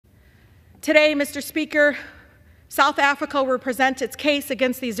Today, Mr. Speaker, South Africa will present its case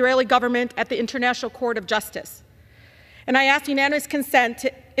against the Israeli government at the International Court of Justice. And I ask unanimous consent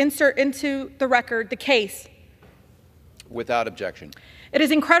to insert into the record the case. Without objection. It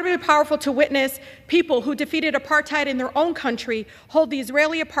is incredibly powerful to witness people who defeated apartheid in their own country hold the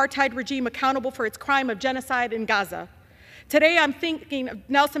Israeli apartheid regime accountable for its crime of genocide in Gaza. Today, I'm thinking of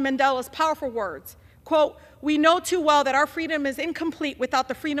Nelson Mandela's powerful words, quote, "We know too well that our freedom is incomplete without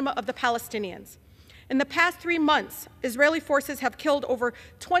the freedom of the Palestinians." In the past 3 months, Israeli forces have killed over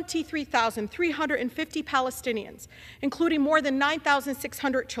 23,350 Palestinians, including more than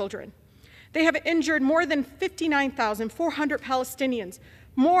 9,600 children. They have injured more than 59,400 Palestinians.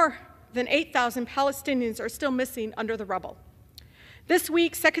 More than 8,000 Palestinians are still missing under the rubble. This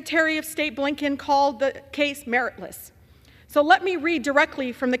week, Secretary of State Blinken called the case meritless. So let me read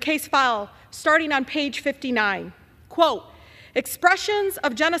directly from the case file, starting on page 59. Quote, "Expressions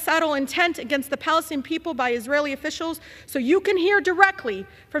of genocidal intent against the Palestinian people by Israeli officials," so you can hear directly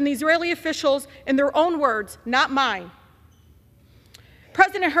from the Israeli officials in their own words, not mine.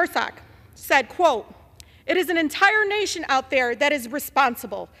 President Herzog said, quote, "It is an entire nation out there that is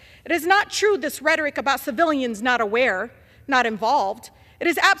responsible. It is not true, this rhetoric about civilians not aware, not involved. It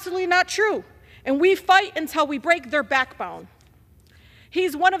is absolutely not true. And we fight until we break their backbone."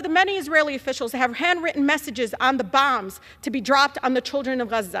 He's one of the many Israeli officials that have handwritten messages on the bombs to be dropped on the children of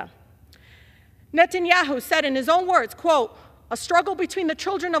Gaza. Netanyahu said in his own words, quote, "A struggle between the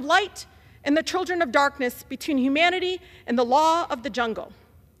children of light and the children of darkness, between humanity and the law of the jungle."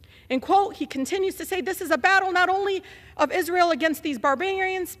 And quote, he continues to say, "This is a battle not only of Israel against these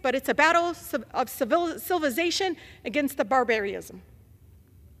barbarians, but it's a battle of civilization against the barbarism."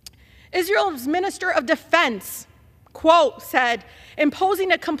 Israel's Minister of Defense, quote, said, "Imposing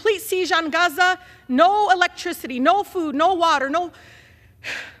a complete siege on Gaza, no electricity, no food, no water,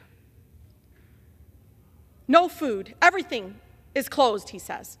 no food. Everything is closed," he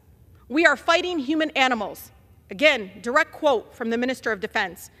says. "We are fighting human animals." Again, direct quote from the Minister of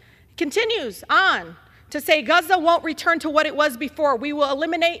Defense. He continues on to say, "Gaza won't return to what it was before. We will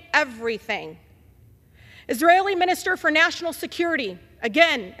eliminate everything." Israeli Minister for National Security,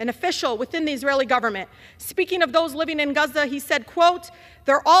 again, an official within the Israeli government, speaking of those living in Gaza, he said, quote,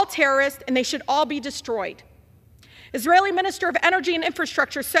 "They're all terrorists and they should all be destroyed." Israeli Minister of Energy and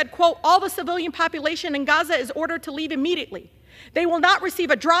Infrastructure said, quote, "All the civilian population in Gaza is ordered to leave immediately. They will not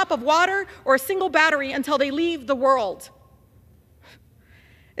receive a drop of water or a single battery until they leave the world."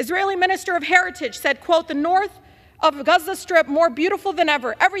 Israeli Minister of Heritage said, quote, "The north of Gaza Strip more beautiful than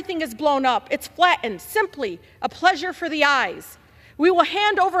ever. Everything is blown up. It's flattened. Simply a pleasure for the eyes. We will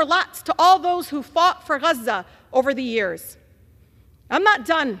hand over lots to all those who fought for Gaza over the years." I'm not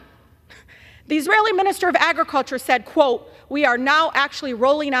done. The Israeli Minister of Agriculture said, quote, "We are now actually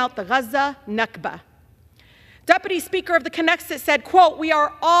rolling out the Gaza Nakba." Deputy Speaker of the Knesset said, quote, we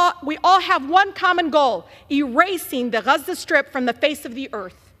all have one common goal, erasing the Gaza Strip from the face of the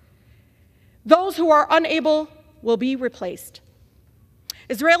earth. Those who are unable will be replaced.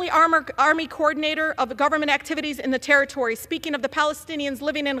 Israeli Army Coordinator of Government Activities in the territory, speaking of the Palestinians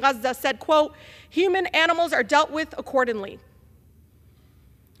living in Gaza, said, quote, "Human animals are dealt with accordingly."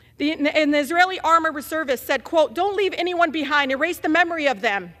 And the Israeli Army Reservist said, quote, "Don't leave anyone behind. Erase the memory of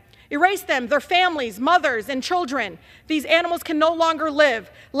them. Erase them, their families, mothers, and children. These animals can no longer live.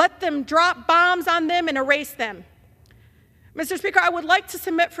 Let them drop bombs on them and erase them." Mr. Speaker, I would like to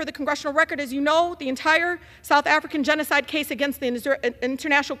submit for the congressional record, as you know, the entire South African genocide case against the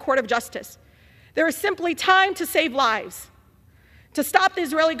International Court of Justice. There is simply time to save lives, to stop the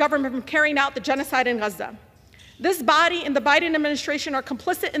Israeli government from carrying out the genocide in Gaza. This body and the Biden administration are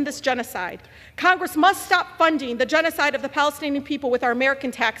complicit in this genocide. Congress must stop funding the genocide of the Palestinian people with our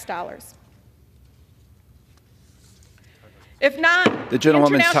American tax dollars. If not, the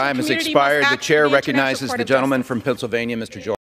gentleman's time has expired. The chair recognizes the gentleman from Pennsylvania, Mr. George.